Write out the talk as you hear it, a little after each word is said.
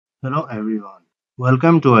Hello everyone,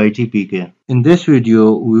 welcome to ITeePK. In this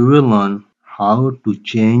video, we will learn how to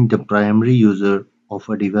change the primary user of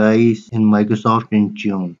a device in Microsoft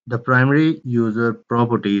Intune. The primary user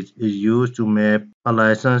properties is used to map a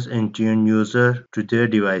licensed Intune user to their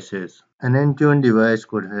devices. An Intune device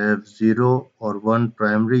could have 0 or 1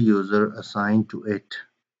 primary user assigned to it.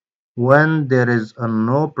 When there is a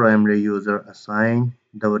no primary user assigned,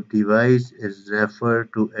 the device is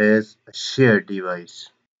referred to as a shared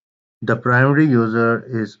device. The primary user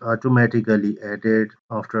is automatically added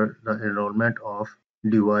after the enrollment of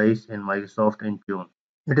device in Microsoft Intune.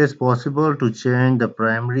 It is possible to change the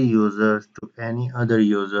primary user to any other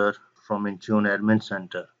user from Intune Admin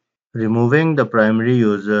Center. Removing the primary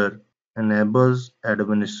user enables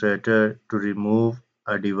administrator to remove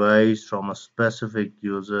a device from a specific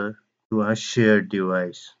user to a shared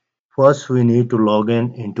device. First, we need to log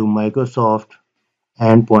in into Microsoft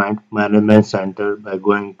Endpoint Management Center by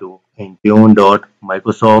going to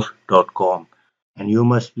intune.microsoft.com, and you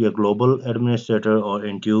must be a global administrator or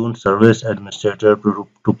Intune service administrator to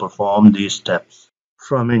perform these steps.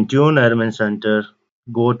 From Intune Admin Center,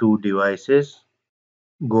 go to Devices,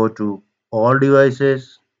 go to All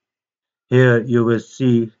Devices. Here you will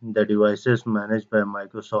see the devices managed by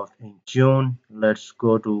Microsoft Intune. Let's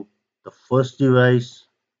go to the first device,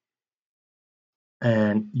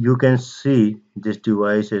 and you can see this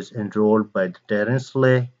device is enrolled by the Terence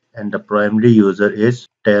Lay and the primary user is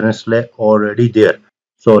Terence Lay already there.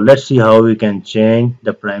 So let's see how we can change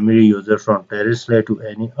the primary user from Terence Lay to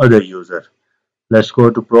any other user. Let's go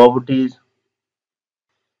to properties.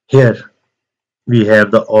 Here we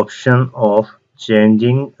have the option of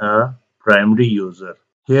changing a primary user.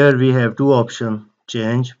 Here we have two options: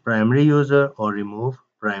 change primary user or remove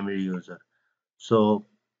primary user. So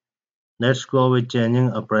let's go with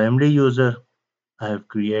changing a primary user. I have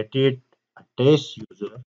created a test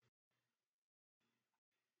user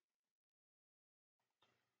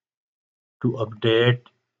to update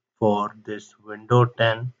for this window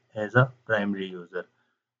 10 as a primary user.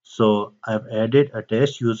 So I've added a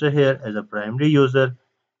test user here as a primary user,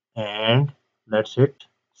 and let's hit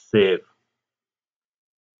save.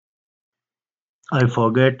 I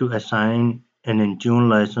forget to assign an Intune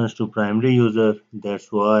license to primary user. That's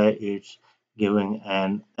why it's giving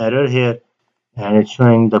an error here, and it's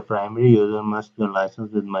showing the primary user must be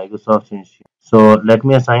licensed with Microsoft Intune. So let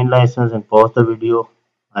me assign license and pause the video.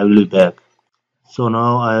 I will be back. So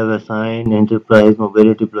now I have assigned Enterprise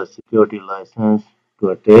Mobility Plus Security license to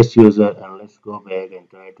a test user, and let's go back and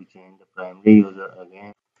try to change the primary user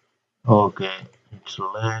again. Okay,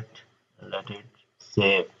 select, let it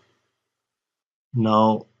save.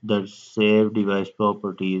 Now the saved device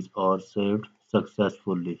properties are saved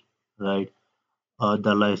successfully, right?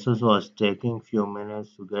 The license was taking few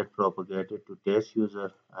minutes to get propagated to test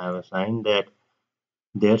user. I have assigned that.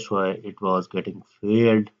 That's why it was getting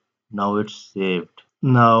failed. Now it's saved.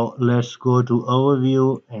 Now let's go to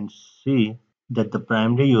overview and see that the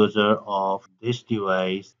primary user of this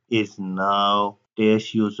device is now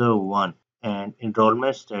test user 1 and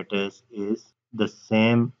enrollment status is the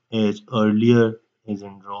same as earlier, is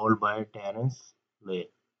enrolled by Terence Lay.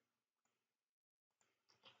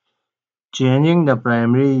 Changing the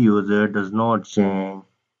primary user does not change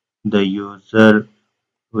the user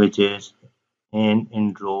which is in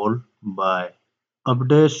enrolled by.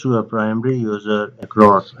 Updates to a primary user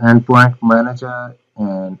across Endpoint Manager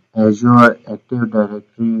and Azure Active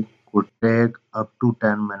Directory could take up to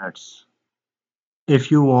 10 minutes.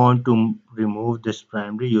 If you want to remove this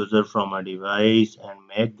primary user from a device and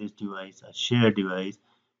make this device a shared device,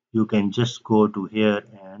 you can just go to here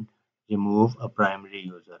and remove a primary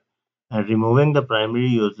user. And removing the primary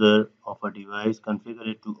user of a device, configure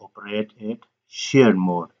it to operate at shared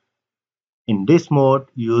mode. In this mode,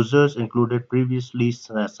 users included previously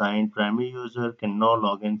assigned primary user can now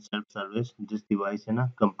log in self-service this device in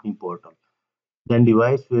a company portal. Then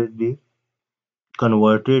device will be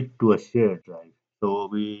converted to a shared drive. So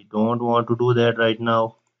we don't want to do that right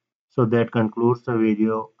now. So that concludes the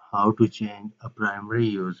video how to change a primary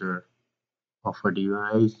user of a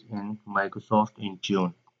device in Microsoft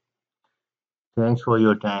Intune. Thanks for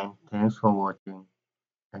your time. Thanks for watching.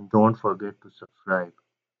 And don't forget to subscribe.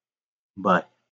 Bye.